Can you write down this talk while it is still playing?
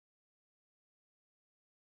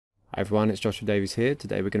Hi everyone, it's Joshua Davies here.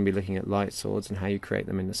 Today we're going to be looking at light swords and how you create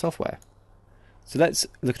them in the software. So let's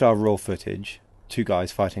look at our raw footage, two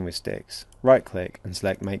guys fighting with sticks. Right click and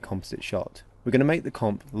select Make Composite Shot. We're going to make the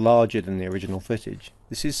comp larger than the original footage.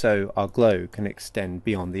 This is so our glow can extend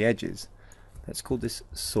beyond the edges. Let's call this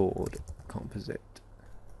sword composite.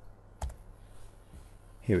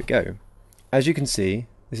 Here we go. As you can see,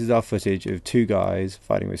 this is our footage of two guys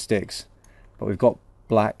fighting with sticks, but we've got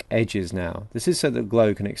black edges now. This is so that the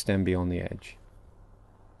glow can extend beyond the edge.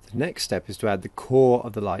 The next step is to add the core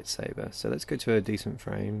of the lightsaber. So let's go to a decent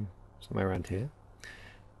frame somewhere around here.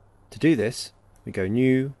 To do this, we go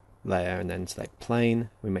New, Layer, and then select Plane.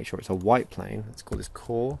 We make sure it's a white plane. Let's call this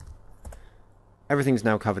Core. Everything's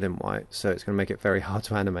now covered in white, so it's going to make it very hard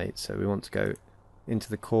to animate. So we want to go into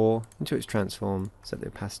the core, into its transform, set the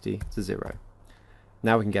opacity to 0.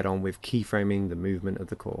 Now we can get on with keyframing the movement of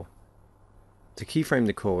the core. To keyframe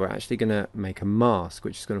the core, we're actually going to make a mask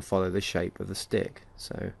which is going to follow the shape of the stick.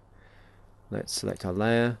 So let's select our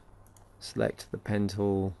layer, select the pen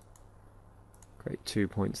tool, create 2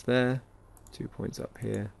 points there, 2 points up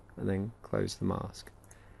here, and then close the mask.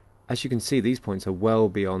 As you can see, these points are well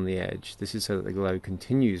beyond the edge. This is so that the glow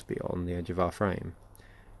continues beyond the edge of our frame.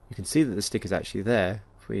 You can see that the stick is actually there.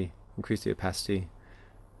 If we increase the opacity,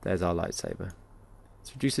 there's our lightsaber.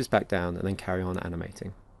 Let's reduce this back down and then carry on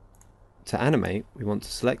animating. To animate, we want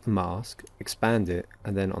to select the mask, expand it,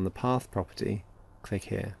 and then on the path property, click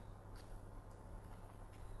here.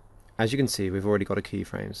 As you can see, we've already got a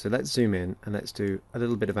keyframe, so let's zoom in and let's do a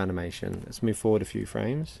little bit of animation. Let's move forward a few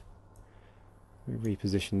frames. We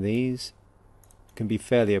reposition these. It can be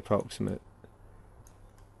fairly approximate.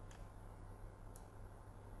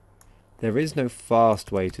 There is no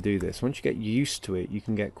fast way to do this. Once you get used to it, you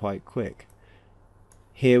can get quite quick.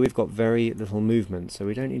 Here we've got very little movement, so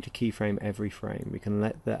we don't need to keyframe every frame. We can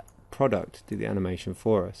let that product do the animation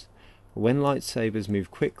for us. But when lightsabers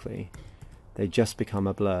move quickly, they just become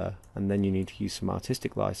a blur, and then you need to use some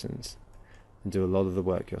artistic license and do a lot of the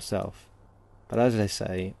work yourself. But as I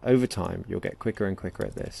say, over time you'll get quicker and quicker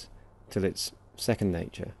at this, till it's second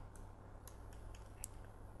nature.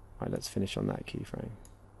 Right, let's finish on that keyframe.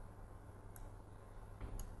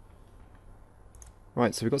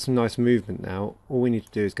 Right, so we've got some nice movement now. All we need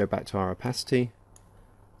to do is go back to our opacity,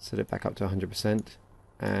 set it back up to 100%,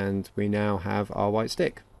 and we now have our white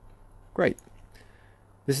stick. Great.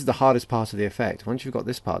 This is the hardest part of the effect. Once you've got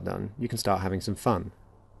this part done, you can start having some fun.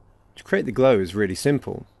 To create the glow is really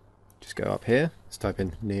simple. Just go up here, let's type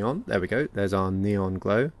in neon. There we go, there's our neon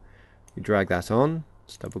glow. We drag that on,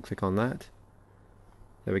 let's double click on that.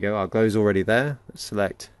 There we go, our glow's already there. Let's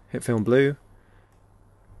select HitFilm blue,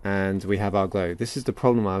 and we have our glow. This is the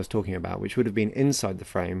problem I was talking about, which would have been inside the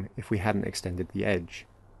frame if we hadn't extended the edge.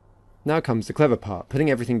 Now comes the clever part, putting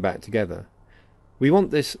everything back together. We want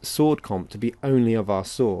this sword comp to be only of our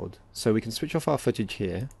sword, so we can switch off our footage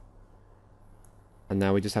here, and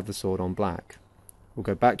now we just have the sword on black. We'll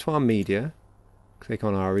go back to our media, click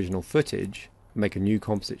on our original footage, and make a new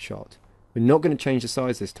composite shot. We're not going to change the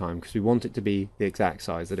size this time because we want it to be the exact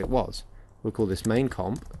size that it was. We'll call this main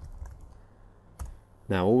comp.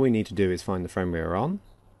 Now all we need to do is find the frame we are on,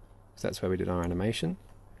 because that's where we did our animation.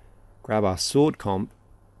 Grab our sword comp,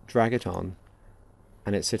 drag it on,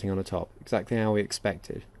 and it's sitting on the top, exactly how we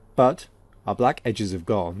expected. But our black edges have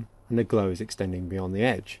gone, and the glow is extending beyond the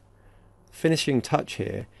edge. The finishing touch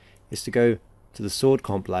here is to go to the sword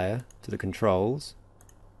comp layer, to the controls,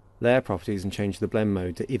 layer properties, and change the blend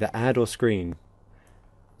mode to either add or screen.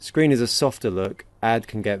 Screen is a softer look. Add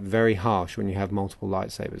can get very harsh when you have multiple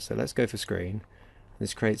lightsabers, so let's go for screen.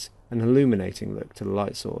 This creates an illuminating look to the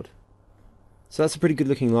light sword. So that's a pretty good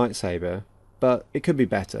looking lightsaber, but it could be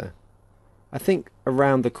better. I think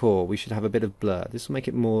around the core we should have a bit of blur. This will make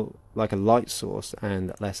it more like a light source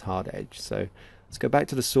and less hard edge. So let's go back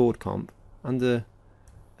to the sword comp. Under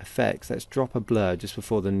effects, let's drop a blur just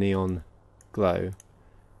before the neon glow.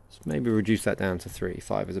 So maybe reduce that down to 3.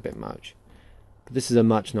 5 is a bit much. But this is a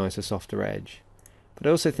much nicer, softer edge. But I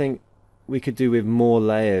also think we could do with more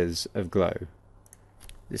layers of glow.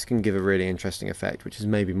 This can give a really interesting effect, which is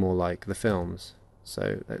maybe more like the films.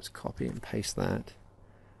 So let's copy and paste that.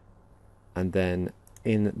 And then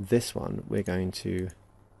in this one, we're going to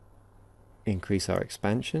increase our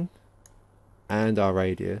expansion and our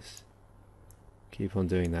radius. Keep on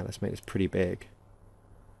doing that. Let's make this pretty big.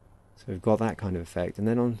 So we've got that kind of effect. And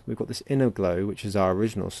then we've got this inner glow, which is our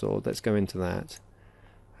original sword. Let's go into that.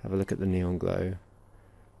 Have a look at the neon glow.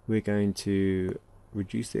 We're going to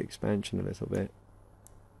reduce the expansion a little bit.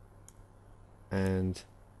 And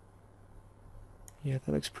yeah,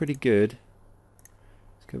 that looks pretty good.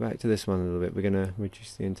 Let's go back to this one a little bit. We're going to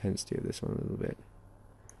reduce the intensity of this one a little bit.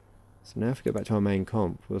 So now if we go back to our main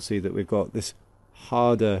comp, we'll see that we've got this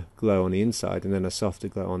harder glow on the inside and then a softer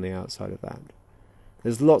glow on the outside of that.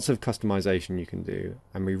 There's lots of customization you can do,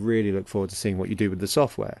 and we really look forward to seeing what you do with the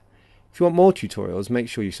software. If you want more tutorials, make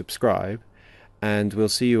sure you subscribe, and we'll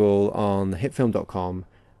see you all on hitfilm.com,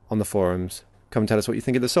 on the forums. Come and tell us what you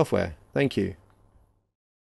think of the software. Thank you.